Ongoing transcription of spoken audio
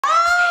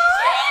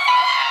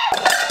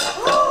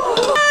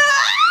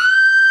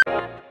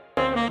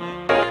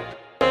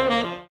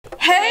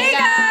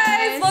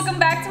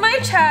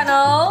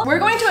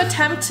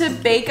attempt to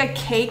bake a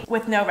cake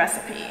with no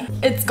recipe.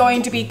 It's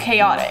going to be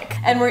chaotic.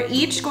 And we're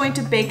each going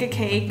to bake a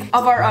cake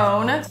of our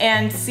own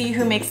and see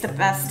who makes the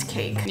best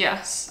cake.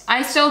 Yes.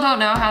 I still don't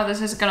know how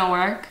this is gonna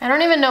work. I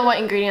don't even know what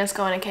ingredients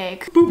go in a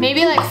cake.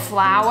 Maybe like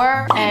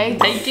flour,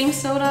 eggs, Baking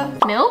soda?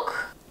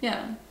 milk?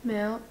 Yeah.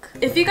 Milk.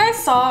 If you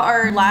guys saw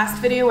our last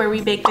video where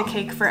we baked a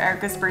cake for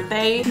Erica's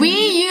birthday,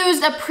 We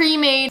used a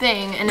pre-made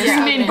thing and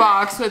Pre-made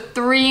box with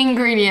 3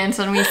 ingredients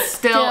and we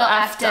still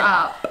effed it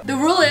up. the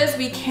rule is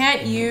we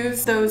can't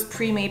use those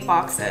pre-made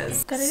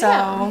boxes. Good So,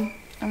 idea.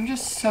 I'm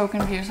just so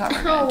confused how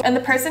we're going. and the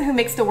person who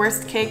makes the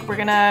worst cake, we're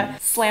gonna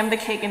slam the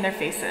cake in their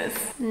faces.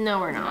 No,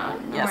 we're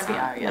not. No, Yes, we're we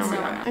not. are. Yes, No, we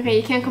we're are. not. Okay,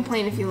 you can't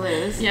complain if you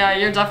lose. Yeah,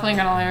 you're definitely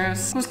gonna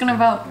lose. Who's gonna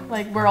vote?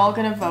 Like, we're all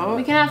gonna We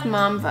vote. can have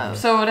mom vote.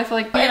 So what if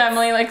like me and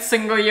Emily like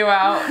single you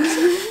out?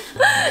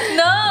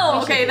 No!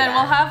 Okay, then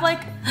we'll have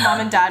like mom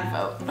and dad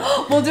vote.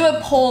 We'll do a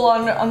poll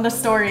on the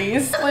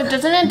stories. Wait,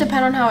 doesn't it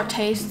depend on how it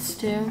tastes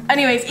too?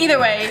 Anyways, either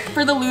way,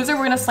 for the loser,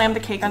 we're gonna slam the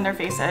cake on their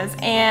faces,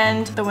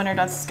 and the winner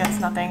gets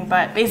nothing.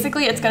 But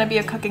basically, it's gonna be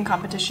a cooking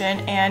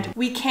competition, and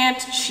we can't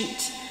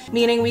cheat.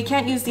 Meaning, we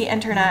can't use the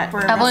internet for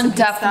Evelyn recipe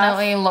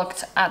definitely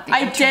looked at the I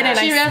internet. didn't.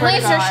 She I swear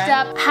really to searched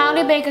God. up how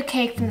to bake a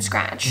cake from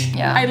scratch.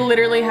 Yeah. I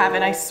literally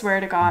haven't. I swear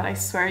to God. I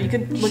swear. You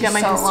could look at my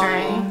so history.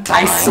 lying.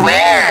 I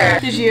swear.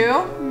 Did you?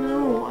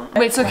 No.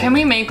 Wait, so can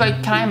we make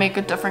like, can I make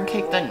a different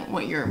cake than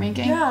what you're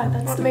making? Yeah,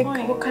 that's the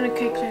point. What kind of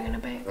cakes are you gonna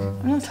bake?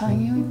 I'm not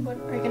telling you. What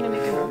are you gonna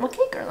make, a normal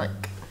cake or like?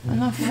 I'm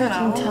not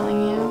freaking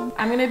telling you.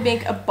 I'm gonna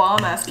make a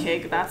bomb-ass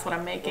cake. That's what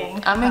I'm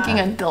making. I'm making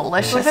a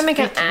delicious What if I make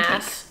an freaking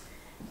ass?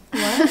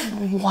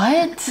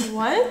 What?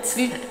 What?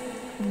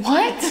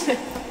 What?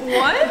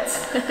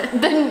 What?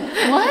 Then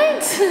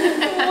what?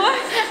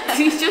 What?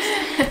 You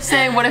just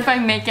say, what if I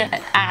make an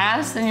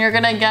ass and you're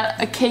gonna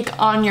get a cake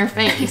on your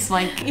face?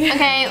 Like,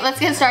 Okay, let's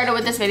get started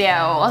with this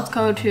video. Let's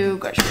go to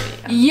grocery.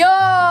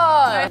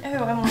 yeah!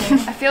 Ew, Emily.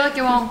 I feel like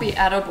it won't be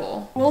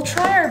edible. We'll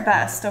try our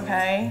best,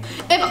 okay?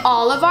 If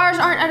all of ours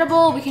aren't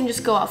edible, we can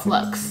just go off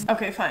looks.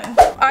 Okay, fine.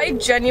 I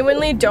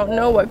genuinely don't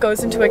know what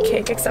goes into a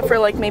cake except for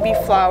like maybe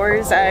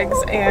flours, eggs,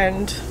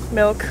 and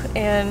milk,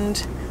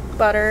 and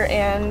butter,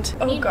 and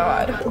oh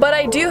god. But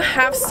I do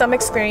have some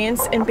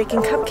experience in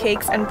baking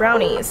cupcakes and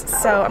brownies,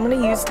 so I'm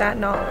gonna use that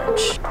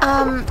knowledge.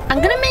 I'm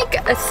gonna make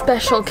a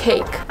special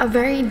cake. A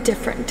very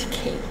different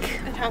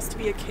cake. It has to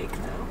be a cake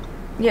though.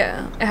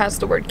 Yeah, it has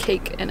the word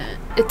cake in it.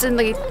 It's in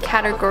the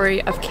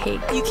category of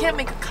cake. You can't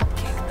make a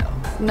cupcake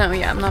though. No,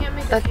 yeah, I'm not,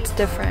 that's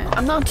different.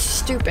 I'm not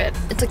stupid.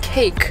 It's a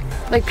cake.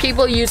 Like,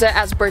 people use it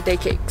as birthday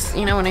cakes.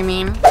 You know what I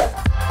mean?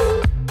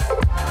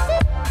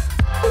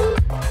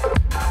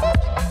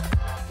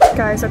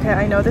 Guys, okay,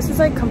 I know this is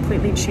like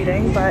completely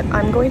cheating, but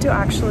I'm going to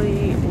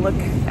actually look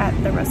at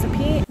the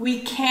recipe. We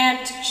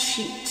can't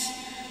cheat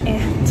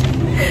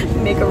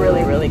and make a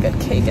really, really good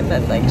cake and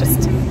then like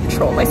just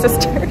troll my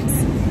sisters.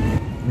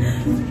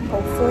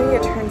 Hopefully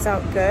it turns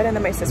out good and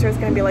then my sister is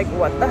gonna be like,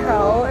 what the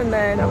hell? And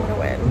then I'm gonna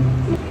win.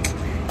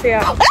 So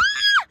yeah.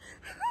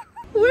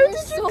 Where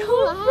did you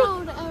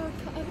come from?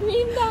 I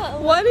mean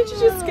that. Why did you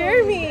just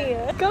scare me?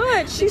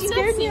 God, she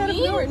scared me out of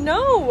nowhere.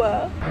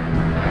 No.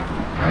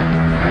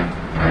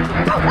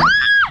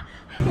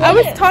 I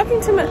was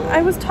talking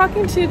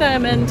to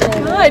them and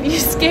God, you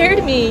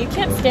scared me. You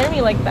can't scare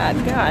me like that.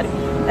 God.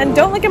 And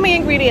don't look at my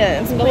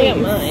ingredients. Don't look at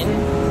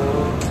mine.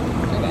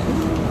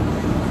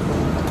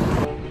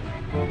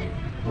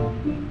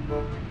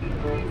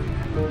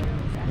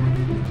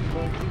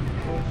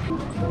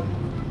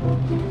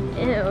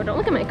 Ew, don't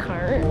look at my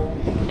cart.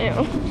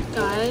 Ew.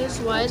 Guys,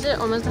 why is it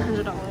almost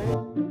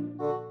 $100?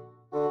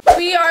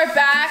 We are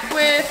back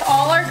with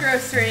all our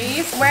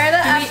groceries. Where the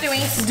F do we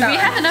start? Do we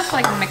have enough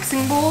like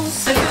mixing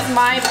bowls? This is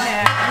my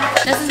pan.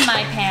 This is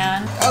my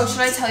pan. Oh, should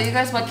I tell you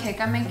guys what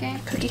cake I'm making?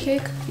 Cookie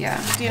cake? Yeah.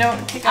 Do you know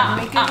what cake I'm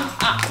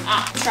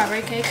making?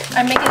 Strawberry cake.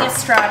 I'm making a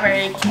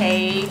strawberry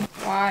cake.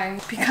 Why?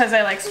 Because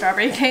I like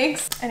strawberry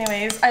cakes.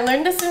 Anyways, I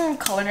learned this in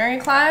culinary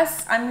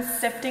class. I'm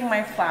sifting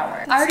my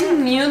flour. I already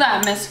knew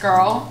that, Miss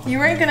Girl. You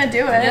weren't gonna do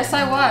it. Yes,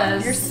 I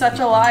was. You're such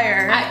a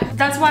liar.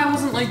 That's why I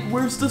wasn't like,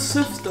 where's the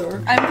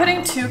sifter? I'm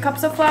putting 2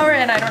 cups of flour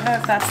and I don't know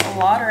if that's a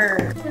lot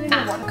or 1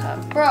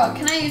 cup. Bro,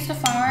 can I use the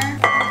flour?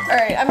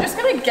 Alright, I'm just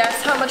gonna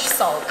guess how much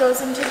salt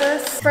goes into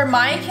this. For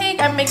my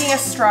cake, I'm making a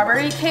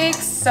strawberry cake,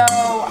 so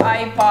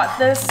I bought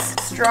this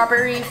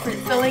strawberry fruit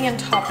filling and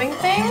topping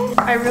thing.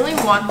 I really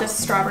want this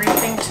strawberry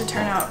thing to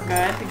turn out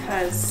good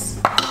because...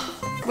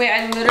 Wait,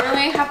 I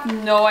literally have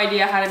no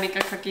idea how to make a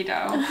cookie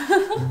dough.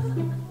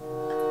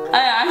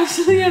 I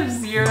actually have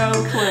 0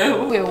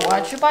 clue. Wait,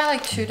 why'd you buy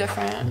like 2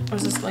 different,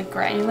 was this like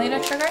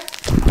granulated sugar?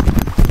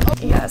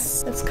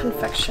 Yes, it's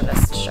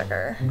confectionist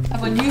sugar.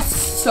 Evelyn, you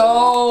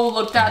so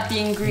looked at the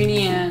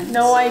ingredients.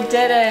 No, I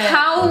didn't.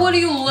 How would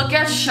you look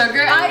at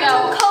sugar and I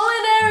go, do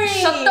culinary!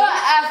 shut the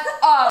F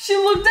up. She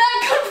looked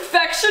at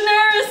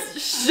confectioner's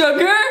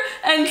sugar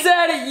and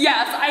said,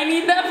 yes, I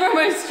need that for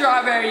my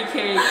strawberry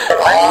cake.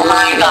 Oh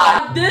my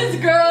god. This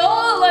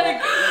girl,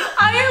 like,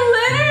 I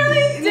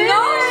literally did.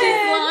 no,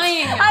 she's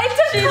lying. I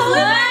took She's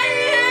culinary.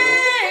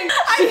 lying.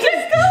 I took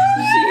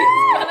culinary.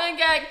 She's gonna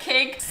get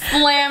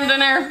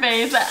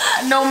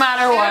cookies no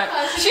matter what.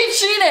 She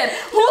cheated.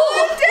 Who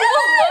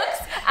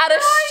looks at a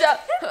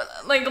shelf?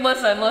 Like,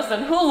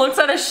 listen. Who looks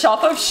at a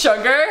shelf of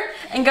sugar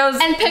and goes,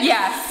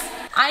 yes,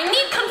 I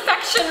need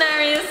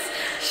confectionary's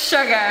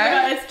sugar.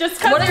 Yeah, it's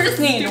just what does this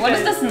mean? What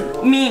does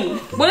this mean?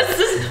 What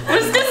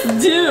does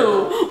this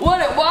do?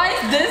 Why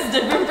is this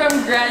different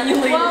from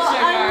granulated sugar?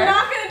 I'm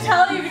not gonna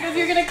tell you because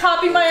you're gonna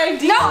copy my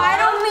idea. No, I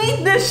don't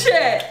need this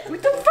shit.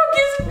 What the fuck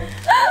is?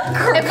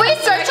 If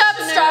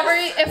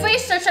we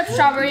search up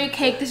strawberry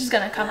cake, this is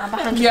gonna come up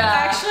 100%. Yeah.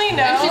 Actually,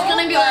 no. And she's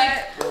gonna be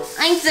like,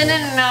 I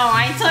didn't know.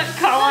 I took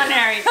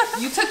culinary.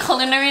 You took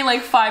culinary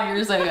like 5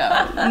 years ago.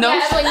 No.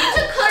 Yeah, like you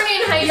took culinary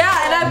in high school.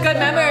 Yeah, and I have good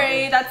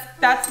memory.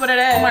 That's what it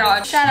is. Oh my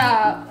god. Shut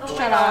up.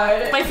 Shut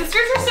up. My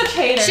sisters are such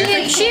haters.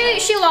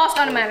 She lost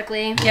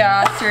automatically.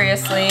 Yeah,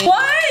 seriously.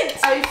 What?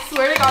 I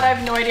swear to God, I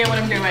have no idea what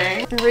I'm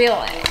doing. Really?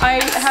 I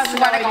have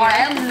no idea. I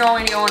have no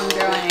idea what I'm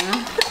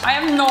doing. I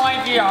have no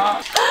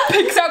idea.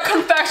 Picks out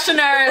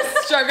confectioner's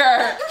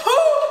sugar. Who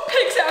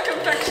picks out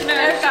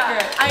confectioner's sugar?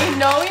 I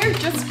know you're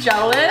just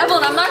jealous.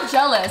 Evelyn, I'm not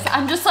jealous.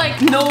 I'm just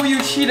like, no,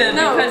 you cheated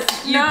because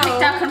you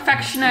picked out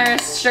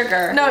confectioner's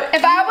sugar. No,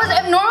 If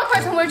a normal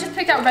person would have just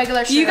picked out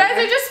regular sugar. you guys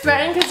are just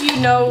threatening because you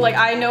know, like,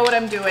 I know what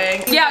I'm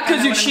doing. Yeah,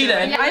 because you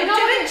cheated. Yeah, I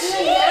didn't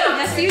cheat.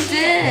 Yes, you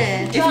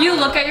did. If you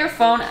look at your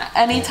phone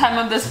any time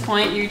of this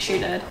point, you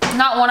cheated.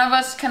 Not one of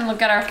us can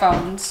look at our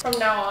phones. From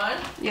now on.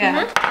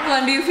 Yeah.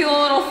 Evelyn, do you feel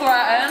a little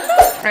threatened?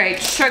 Right,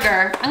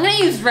 sugar. I'm gonna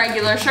use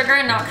regular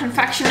sugar, not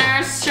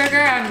confectioner's sugar.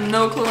 I have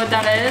no clue what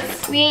that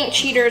is. We ain't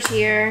cheaters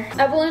here.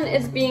 Evelyn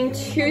is being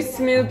too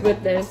smooth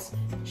with this.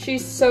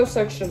 She's so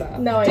searched it up.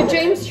 No, I Did didn't.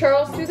 James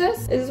Charles do this?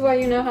 Is this why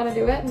you know how to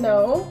do it?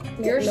 No.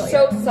 You're No,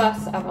 so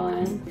sus,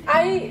 Evelyn.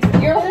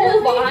 Your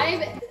Whole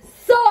vibe,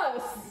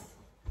 sus!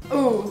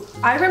 Ooh,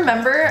 I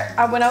remember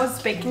when I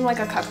was baking like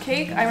a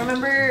cupcake, I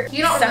remember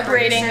You don't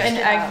separating remember,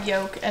 you an searched it egg up.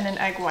 yolk and an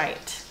egg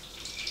white.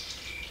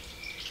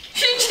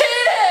 She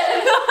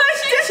cheated!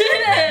 She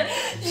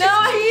cheated! No,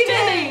 I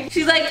didn't.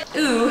 She's like,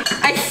 ooh,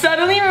 I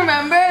suddenly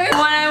remember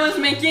when I was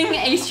making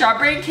a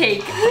strawberry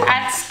cake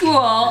at school,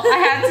 I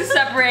had to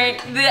separate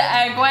the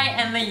egg white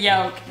and the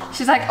yolk.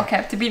 She's like, okay,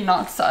 I have to be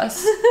not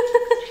sus.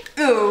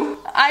 Ooh,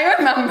 I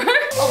remember.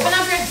 Open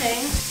up your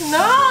thing.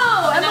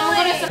 No, And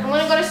Emily. I'm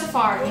gonna go to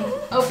Safari.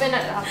 Open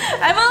it up.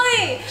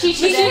 Emily. She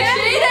cheated.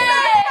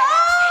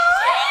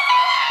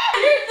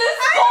 You're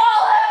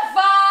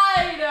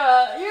disqualified!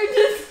 You're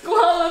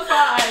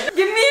disqualified!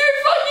 Give me your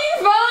fucking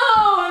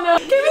phone!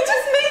 Can we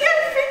just make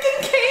our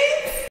freaking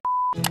cakes?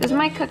 This is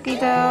my cookie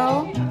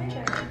dough.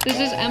 This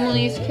is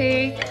Emily's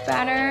cake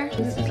batter.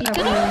 This is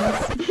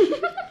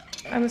Evelyn's.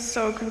 I'm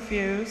so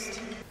confused.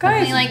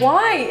 Guys, like-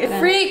 why?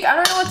 Freak, I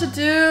don't know what to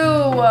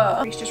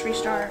do. Please just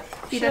restart.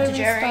 Feed Should that I to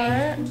Jerry.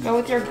 restart? Go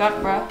with your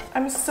gut, bro.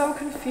 I'm so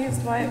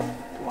confused. Why,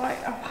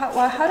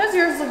 how does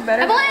yours look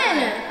better?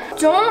 Evelyn,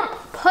 don't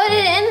put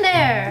it in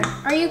there.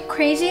 Are you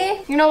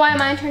crazy? You know why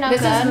mine turned out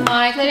This good? is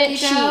my I didn't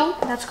cookie dough.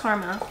 cheat. That's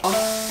karma.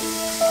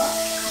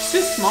 It's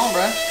too small,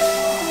 bro.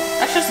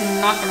 That's just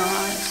not gonna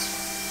rise.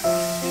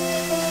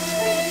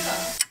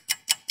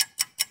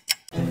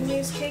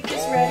 Emily's cake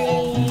is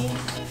ready.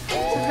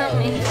 Help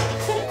me.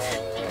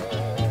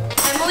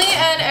 Emily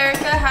and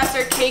Erica has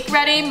their cake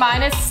ready.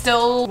 Mine is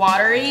still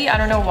watery. I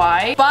don't know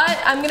why. But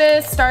I'm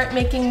gonna start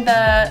making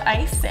the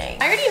icing.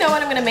 I already know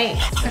what I'm gonna make.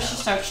 Because she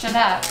searched it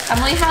up.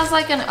 Emily has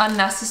like an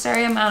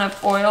unnecessary amount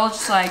of oil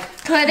just like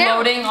Cut it out.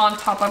 floating on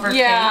top of her cake.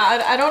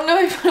 Yeah, I don't know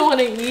if I want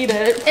to eat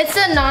it. It's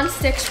a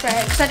non-stick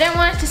spread because I didn't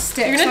want it to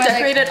stick. You're gonna so I,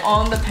 decorate it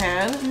on the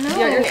pan? No.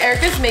 Yeah,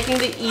 Erica's making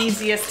the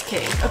easiest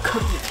cake, a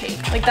cookie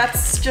cake. Like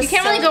that's just You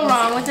can't really so go easy.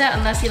 wrong with it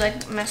unless you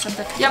like mess up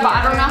the. Yeah, but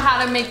I don't know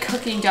how to make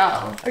cookie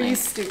dough. Are you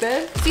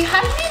stupid? See,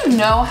 how do you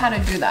know how to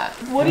do that?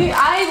 What do you?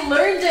 I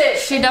learned it.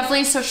 She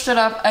definitely searched it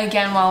up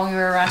again while we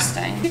were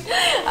resting.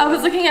 I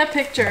was looking at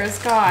pictures.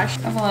 Gosh.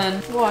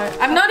 Evelyn. What?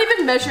 I'm not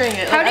even measuring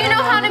it. How Like, do you I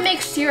know don't how to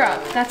make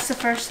syrup? That's the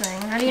first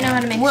thing. How do you know how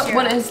to make syrup?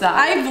 What is that?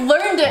 I've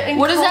learned it in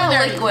What is that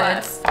culinary liquid?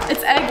 class.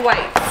 It's egg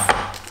whites.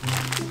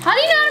 How do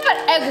you know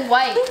about egg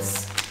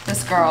whites?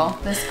 This girl.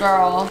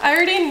 I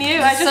already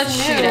knew. I just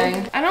Such knew.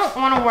 cheating. I don't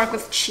want to work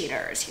with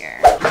cheaters here.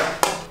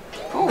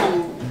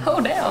 Ooh. Oh,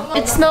 damn.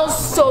 It smells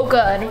so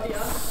good.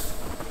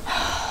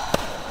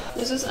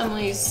 This is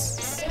Emily's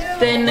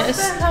thinnest.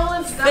 What the hell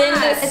is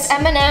that? It's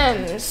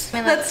M&M's.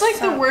 That's like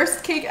the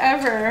worst cake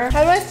ever.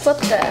 How do I flip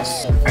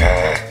this?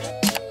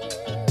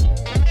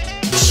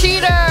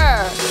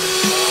 Cheater!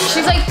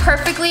 She's like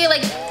perfectly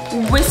like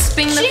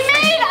wisping the She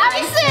made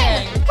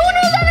icing! Who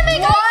knows how to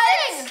make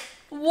icing?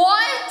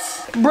 What?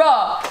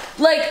 Bruh,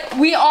 like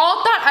we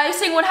all thought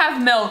icing would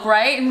have milk,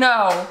 right?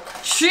 No.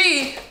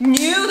 She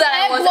knew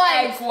that it was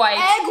egg white.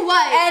 Egg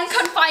white. And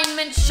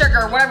confinement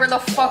sugar, whatever the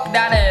fuck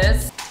that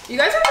is. You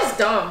guys are just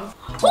dumb.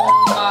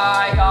 Oh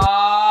my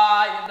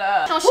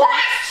god. No shit.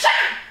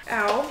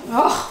 Ow.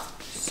 Oh,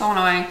 so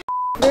annoying.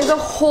 There's a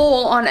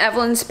hole on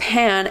Evelyn's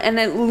pan and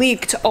it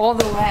leaked all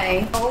the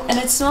way. And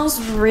it smells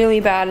really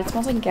bad. It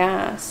smells like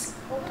gas.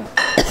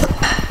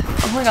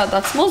 Oh my god,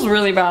 that smells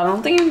really bad. I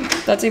don't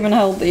think that's even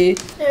healthy.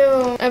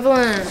 Ew,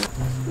 Evelyn.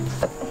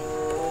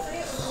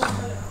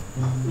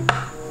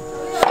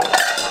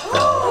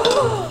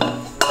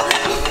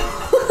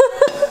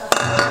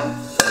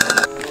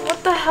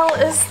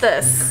 is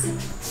this?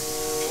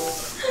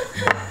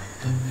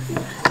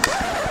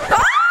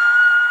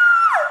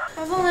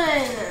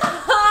 Evelyn.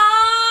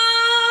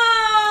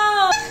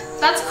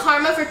 That's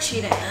karma for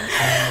cheating.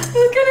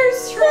 Look at her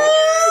strawberry.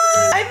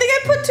 I think I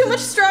put too much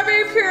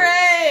strawberry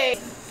puree.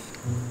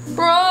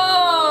 Bro.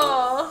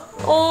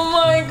 Oh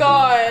my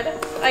god.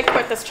 I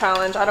quit this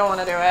challenge. I don't want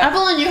to do it.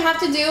 Evelyn, you have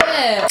to do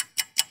it.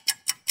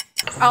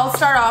 I'll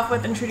start off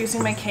with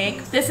introducing my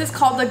cake. This is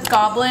called the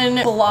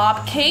Goblin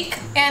Blob Cake.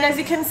 And as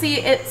you can see,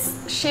 it's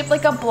shaped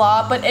like a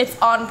blob, but it's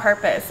on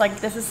purpose. Like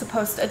this is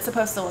supposed to, it's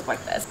supposed to look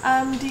like this.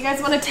 Do you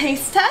guys want to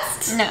taste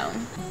test? No.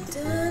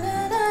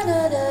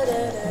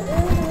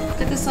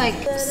 Look at this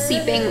like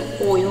seeping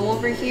oil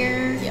over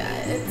here.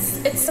 Yeah,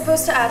 it's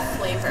supposed to add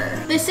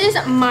flavor. This is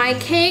my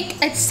cake.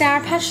 It's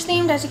Sour Patch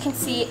themed. As you can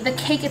see, the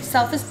cake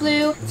itself is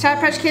blue. Sour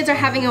Patch Kids are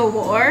having a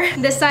war.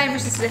 This side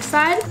versus this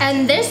side.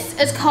 And this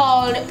is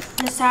called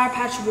the Sour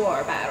Patch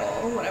War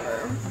Battle, or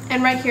whatever.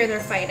 And right here they're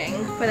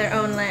fighting for their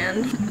own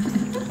land.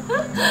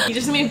 You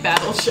just made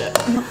battleship.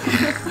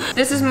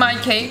 This is my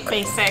cake.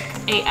 Basic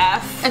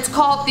AF. It's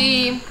called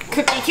the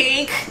Cookie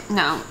cake.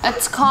 no.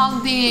 It's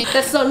called the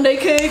Sunday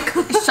cake.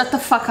 shut the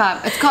fuck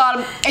up. It's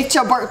called It's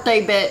Your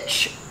Birthday,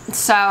 Bitch.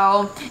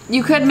 So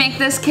you could make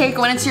this cake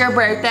when it's your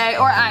birthday,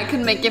 or I could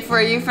make it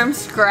for you from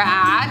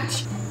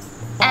scratch.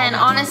 And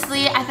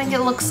honestly, I think it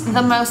looks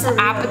the most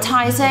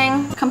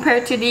appetizing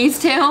compared to these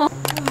two.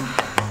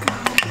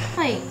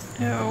 Like,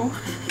 Ew.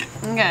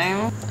 Okay.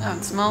 Oh,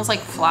 it smells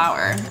like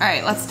flour. All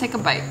right, let's take a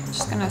bite.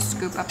 Just gonna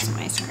scoop up some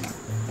ice cream.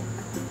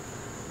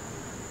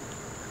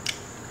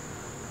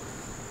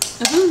 This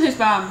doesn't taste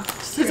bad. It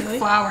tastes like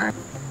flour.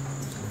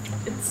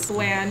 It's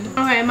bland.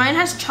 okay, mine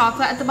has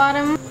chocolate at the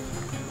bottom.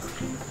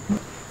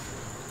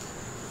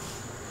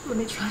 Let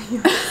me try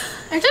you.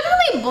 It's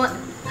definitely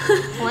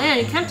bland.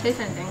 You can't taste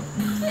anything.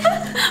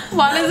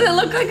 Why does it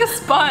look like a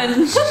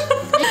sponge?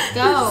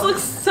 Go. This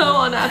looks so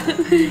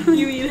unappetizing.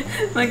 You eat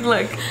it. Like,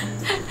 look.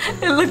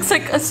 It looks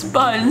like a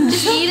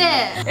sponge. Eat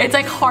it. It's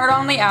like hard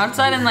on the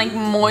outside and like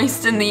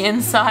moist in the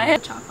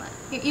inside. Chocolate.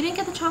 You didn't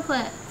get the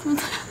chocolate.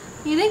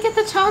 You didn't get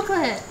the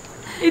chocolate.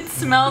 It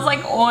smells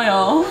like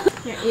oil.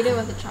 Here, eat it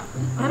with the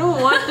chocolate. I don't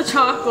want the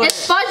chocolate.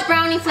 It's fudge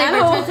brownie flavor,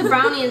 so it's a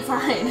brownie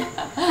inside.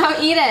 Now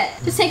eat it.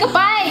 Just take a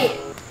bite.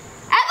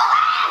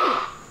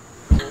 Evelyn!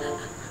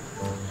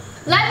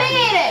 Let me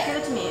eat it. Give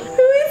it to me.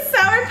 Who eats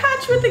Sour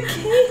Patch with a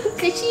cake?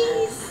 The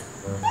cheese.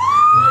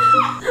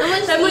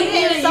 Someone Emily,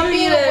 eat it. Stop you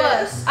being eat a it.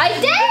 wuss. I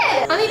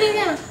did. I'll eat it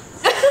again.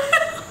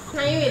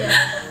 Now you eat it.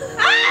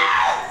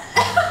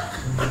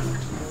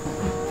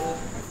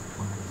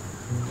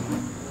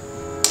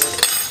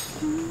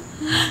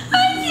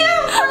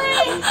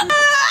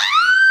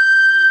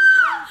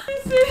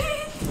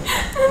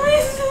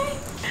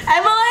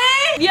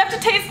 Emily, you have to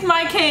taste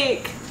my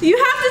cake. You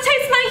have to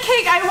taste my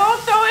cake. I won't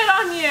throw it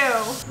on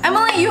you.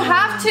 Emily, you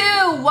have to.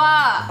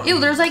 Ew,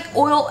 there's like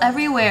oil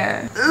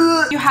everywhere.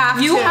 You have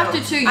to. You have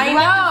to too. You I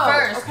have know.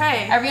 to first.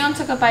 Okay. Everyone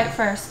took a bite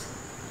first.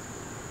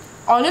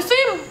 Honestly,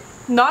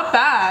 not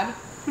bad.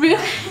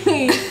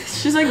 Really?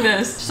 She's like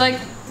this. She's like,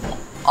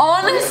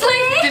 honestly,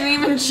 didn't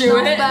even chew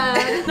it.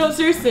 Bad. No,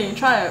 seriously,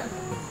 try it.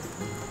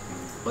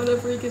 What the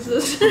freak is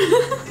this?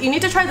 You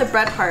need to try the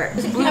bread part.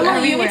 blue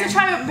Emily, you need everywhere. to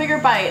try a bigger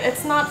bite.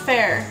 It's not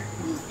fair.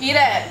 Eat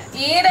it.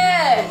 Eat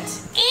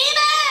it. Eat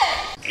it.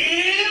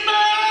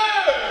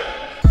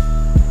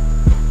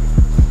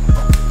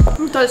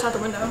 Throw this out the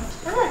window.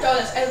 I'm gonna throw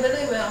this. I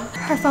literally will.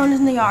 Her phone is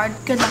in the yard.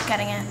 Good luck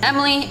getting it.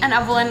 Emily and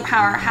Evelyn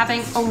are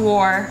having a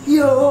war.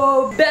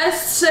 Yo,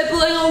 best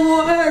sibling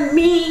award,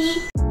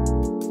 me.